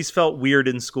she always felt weird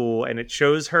in school, and it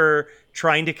shows her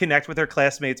trying to connect with her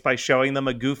classmates by showing them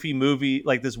a goofy movie,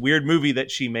 like this weird movie that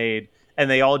she made,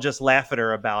 and they all just laugh at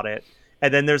her about it.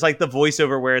 And then there's like the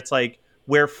voiceover where it's like,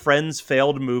 where friends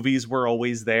failed movies were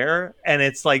always there, and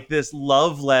it's like this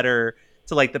love letter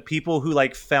to like the people who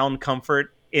like found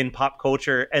comfort in pop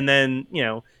culture. And then, you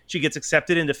know, she gets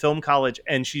accepted into film college,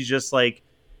 and she's just like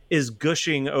is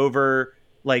gushing over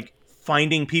like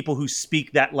finding people who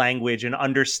speak that language and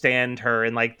understand her.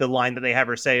 And like the line that they have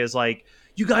her say is like,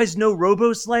 "You guys know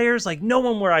Robo Slayers? Like no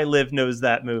one where I live knows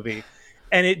that movie."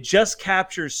 And it just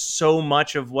captures so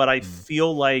much of what I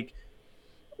feel like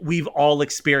we've all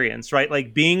experienced, right?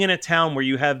 Like being in a town where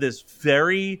you have this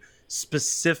very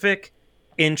specific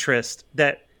interest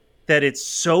that it's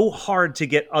so hard to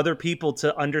get other people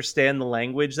to understand the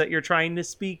language that you're trying to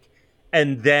speak.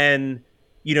 And then,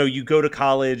 you know, you go to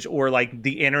college or like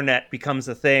the internet becomes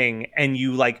a thing, and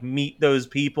you like meet those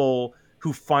people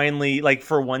who finally, like,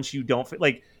 for once you don't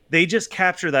like, they just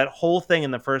capture that whole thing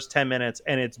in the first 10 minutes,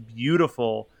 and it's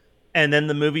beautiful. And then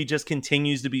the movie just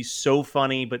continues to be so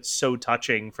funny, but so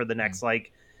touching for the next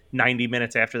like 90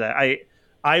 minutes after that.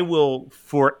 I will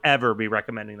forever be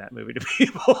recommending that movie to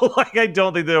people. Like, I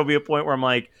don't think there'll be a point where I'm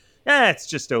like, it's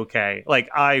just okay. Like,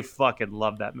 I fucking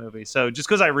love that movie. So just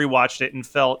because I rewatched it and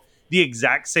felt the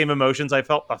exact same emotions I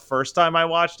felt the first time I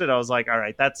watched it, I was like, all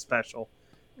right, that's special.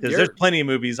 Because there's plenty of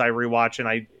movies I rewatch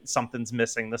and something's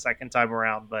missing the second time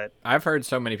around. But I've heard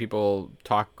so many people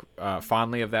talk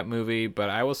fondly of that movie, but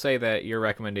I will say that your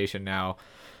recommendation now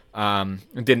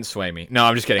didn't sway me. No,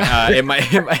 I'm just kidding.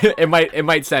 It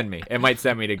might send me. It might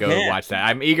send me to go watch that.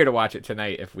 I'm eager to watch it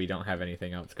tonight if we don't have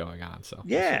anything else going on. So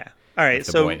yeah. All right.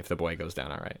 If the boy goes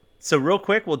down, all right. So real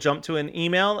quick, we'll jump to an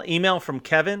email from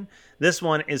Kevin. This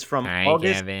one is from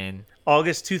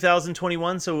August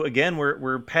 2021. So again,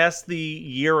 we're past the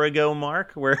year ago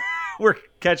mark. We're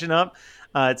catching up.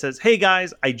 It says, "Hey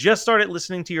guys, I just started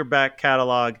listening to your back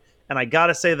catalog, and I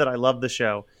gotta say that I love the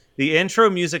show. The intro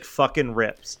music fucking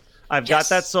rips. I've got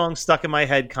that song stuck in my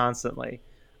head constantly.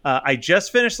 I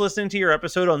just finished listening to your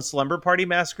episode on Slumber Party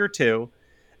Massacre 2,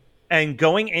 and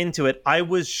going into it, I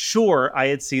was sure I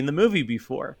had seen the movie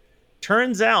before.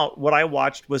 Turns out what I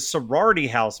watched was Sorority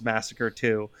House Massacre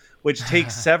 2, which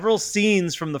takes several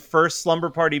scenes from the first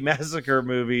Slumber Party Massacre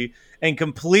movie and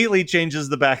completely changes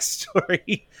the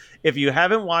backstory. If you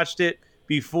haven't watched it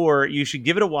before, you should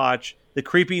give it a watch. The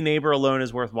creepy neighbor alone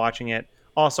is worth watching it.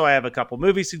 Also, I have a couple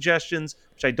movie suggestions,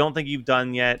 which I don't think you've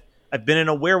done yet. I've been in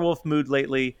a werewolf mood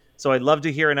lately, so I'd love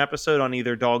to hear an episode on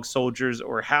either Dog Soldiers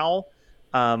or Howl.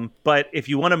 But if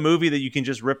you want a movie that you can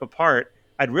just rip apart,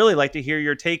 I'd really like to hear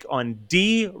your take on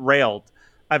Derailed.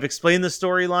 I've explained the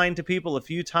storyline to people a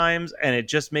few times, and it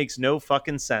just makes no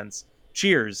fucking sense.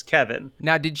 Cheers, Kevin.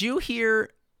 Now, did you hear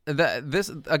this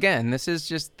is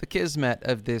just the kismet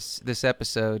of this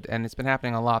episode, and it's been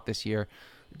happening a lot this year.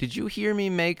 Did you hear me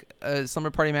make a Slumber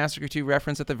Party Massacre 2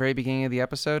 reference at the very beginning of the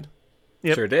episode?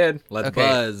 Yep. Sure did. Let's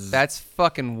buzz. That's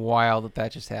fucking wild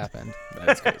that just happened.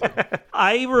 That's crazy.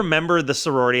 I remember the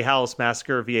Sorority House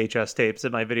Massacre VHS tapes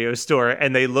at my video store,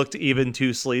 and they looked even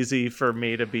too sleazy for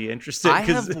me to be interested. I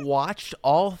have watched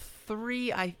all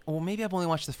three. Maybe I've only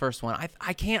watched the first one.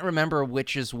 I can't remember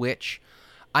which is which.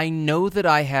 I know that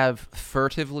I have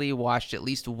furtively watched at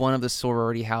least one of the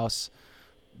Sorority House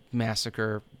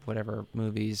Massacre whatever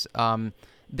movies.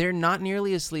 They're not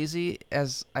nearly as sleazy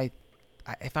as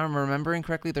if I'm remembering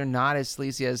correctly, they're not as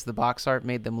sleazy as the box art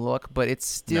made them look, but it's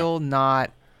still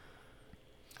not,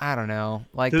 I don't know.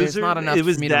 Like, there's not enough for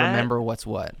me to remember what's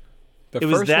what. The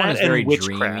first one is very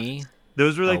dreamy.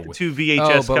 Those were like the two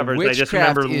VHS covers. I just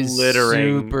remember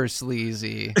littering. Super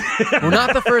sleazy. Well,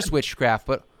 not the first Witchcraft,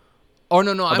 but I'm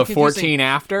the confusing. 14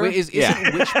 after. Wait, is it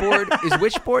Witchboard? Is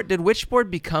Witchboard? Did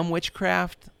Witchboard become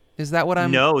Witchcraft? Is that what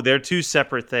I'm? No, they're two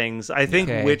separate things. I think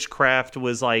Witchcraft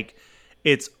was like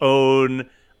its own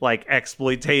like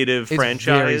exploitative franchise.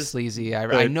 Very sleazy.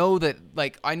 I know that.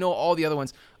 Like, I know all the other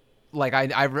ones. Like,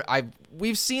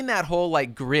 we've seen that whole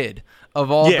like grid of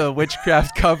all the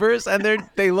Witchcraft covers, and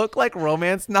they look like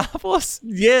romance novels.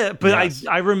 Yeah, but yes.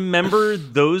 I remember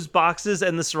those boxes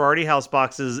and the Sorority House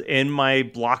boxes in my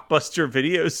Blockbuster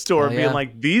video store being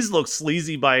like, these look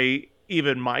sleazy by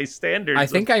even my standards. I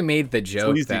think I made the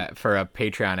joke that for a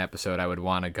Patreon episode, I would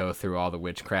want to go through all the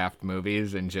Witchcraft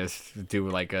movies and just do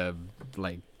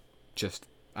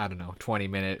I don't know,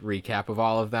 20-minute recap of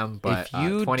all of them. But if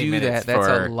you 20 do minutes that's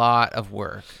a lot of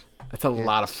work. That's a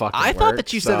lot of fucking work. I thought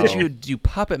that you said that you would do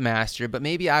Puppet Master, but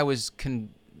maybe I was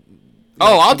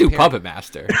I'll do Puppet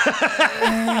Master.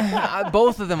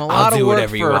 Both of them, a lot of work. I'll do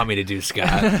whatever you want me to do, Scott.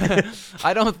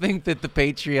 I don't think that the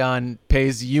Patreon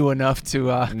pays you enough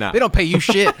to. No. They don't pay you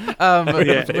shit. But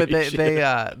they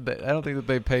I don't think that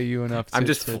they pay you enough. I'm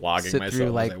just flogging myself through,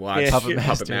 like, as I watch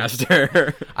Puppet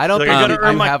Master. I don't think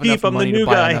I have enough money to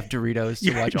buy enough Doritos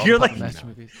to watch all the Puppet Master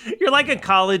movies. You're like a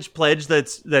college pledge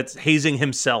that's hazing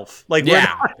himself. Like,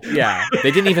 yeah. They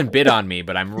didn't even bid on me,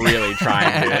 but I'm really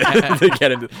trying to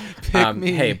get into.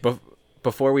 Hey,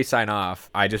 before we sign off,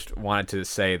 I just wanted to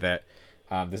say that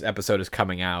this episode is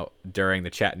coming out during the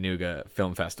Chattanooga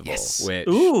Film Festival, which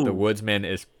The Woodsman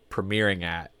is premiering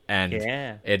at, and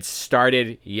it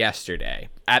started yesterday.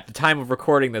 At the time of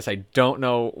recording this, I don't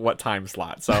know what time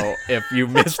slot, so if you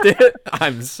missed it,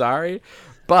 I'm sorry.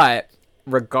 But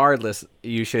regardless,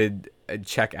 you should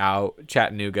check out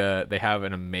Chattanooga. They have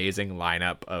an amazing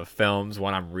lineup of films.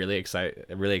 One I'm really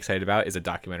excited about is a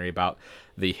documentary about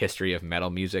the history of metal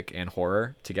music and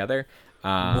horror together.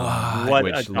 What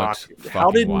which a looks doc. How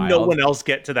did wild. no one else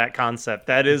get to that concept?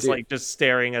 That is like just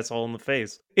staring us all in the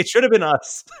face. It should have been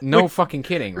us. No fucking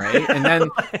kidding, right? And then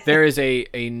there is a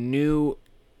new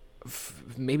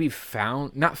maybe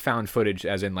not found footage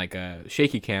as in like a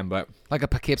shaky cam, but like a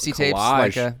Poughkeepsie tapes,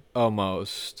 like a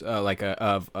almost like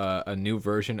a new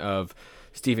version of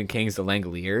Stephen King's The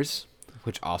Langoliers,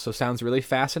 which also sounds really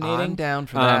fascinating. I'm down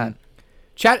for that.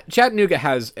 Chattanooga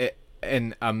has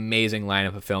an amazing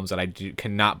lineup of films that I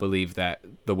cannot believe that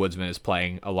The Woodsman is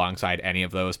playing alongside any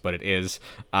of those, but it is.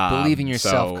 Believe in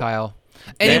yourself, Kyle.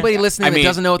 Anybody listening that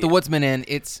doesn't know what The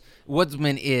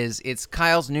Woodsman is, it's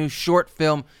Kyle's new short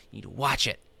film. You need to watch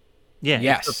it. Yeah.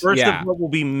 Yes. The first of what will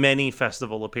be many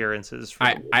festival appearances. For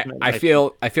I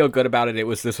feel good about it.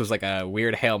 This was like a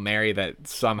weird Hail Mary that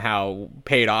somehow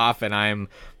paid off, and I'm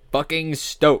fucking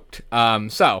stoked.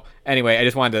 So anyway, I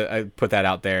just wanted to put that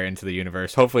out there into the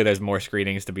universe. Hopefully there's more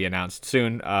screenings to be announced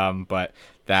soon. But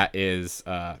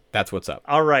that's what's up.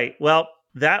 All right. Well,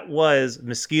 that was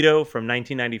Mosquito from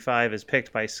 1995 as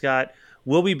picked by Scott.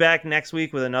 We'll be back next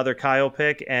week with another Kyle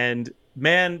pick, and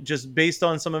man, just based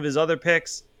on some of his other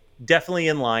picks, definitely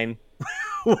in line.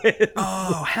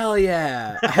 Oh, hell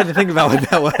yeah. I had to think about what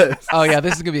that was. Oh yeah,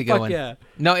 this is gonna be a good one. Yeah.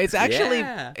 No, it's actually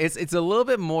it's a little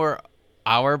bit more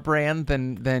our brand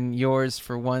than yours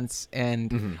for once,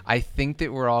 and I think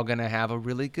that we're all gonna have a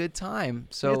really good time.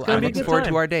 So I'm looking forward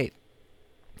to our date.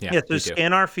 Yeah, so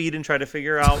scan our feed and try to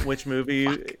figure out which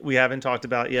movie we haven't talked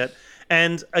about yet.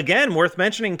 And again, worth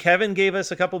mentioning, Kevin gave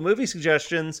us a couple movie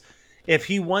suggestions. If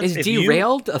he wants, is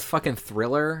Derailed a fucking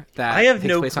thriller that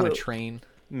takes place on a train?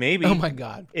 Maybe. Oh my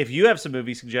God. If you have some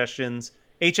movie suggestions,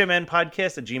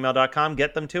 hmnpodcast@gmail.com.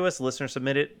 Get them to us. Listener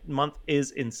submitted month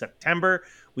is in September.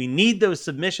 We need those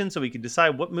submissions so we can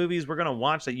decide what movies we're going to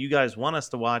watch that you guys want us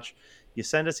to watch. You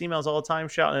send us emails all the time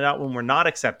shouting it out when we're not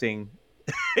accepting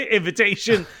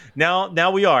invitation.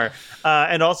 Now we are.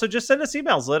 And also just send us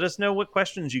emails. Let us know what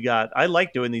questions you got. I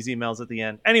like doing these emails at the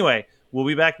end. Anyway, we'll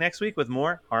be back next week with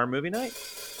more Horror Movie Night.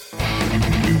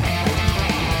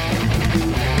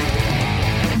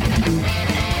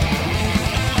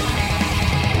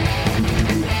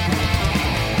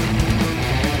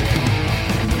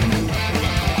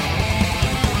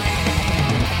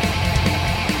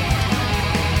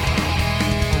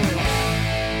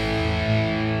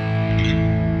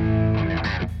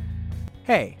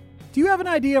 Hey, do you have an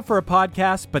idea for a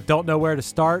podcast but don't know where to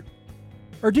start?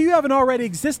 Or do you have an already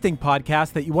existing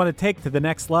podcast that you want to take to the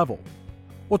next level?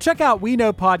 Well, check out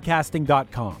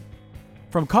WeKnowPodcasting.com.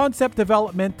 From concept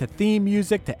development to theme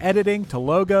music to editing to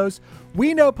logos,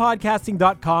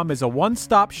 WeKnowPodcasting.com is a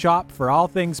one-stop shop for all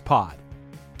things pod.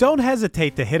 Don't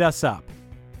hesitate to hit us up.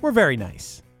 We're very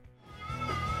nice.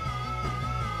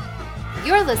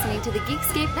 You're listening to the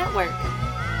Geekscape Network.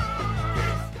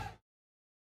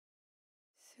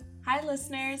 Hi,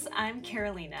 listeners. I'm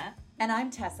Carolina. And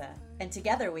I'm Tessa. And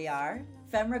together we are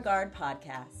Femme Regard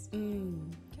Podcast.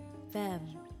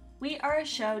 Femme. We are a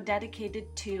show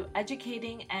dedicated to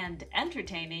educating and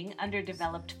entertaining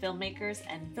underdeveloped filmmakers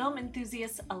and film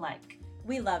enthusiasts alike.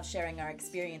 We love sharing our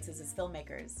experiences as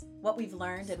filmmakers, what we've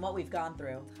learned and what we've gone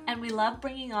through. And we love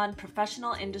bringing on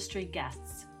professional industry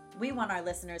guests. We want our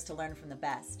listeners to learn from the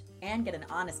best and get an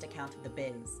honest account of the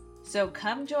biz. So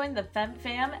come join the Femme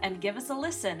Fam and give us a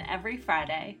listen every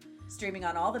Friday. Streaming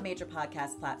on all the major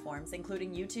podcast platforms,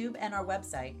 including YouTube and our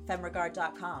website,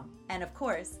 femregard.com. And of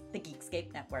course, the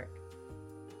Geekscape Network.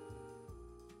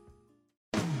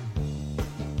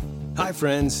 Hi,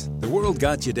 friends. The world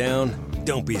got you down.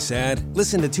 Don't be sad.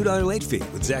 Listen to $2 Late Fee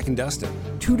with Zach and Dustin.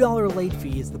 $2 Late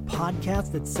Fee is the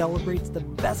podcast that celebrates the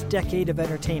best decade of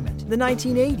entertainment, the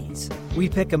 1980s. We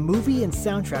pick a movie and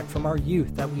soundtrack from our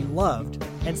youth that we loved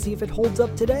and see if it holds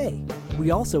up today. We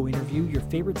also interview your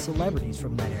favorite celebrities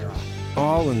from that era.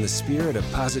 All in the spirit of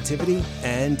positivity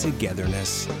and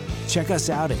togetherness. Check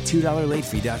us out at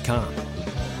 $2latefee.com.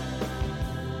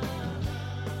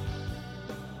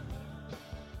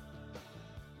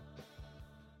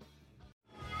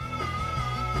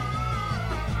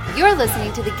 You're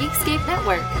listening to the Geekscape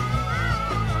Network.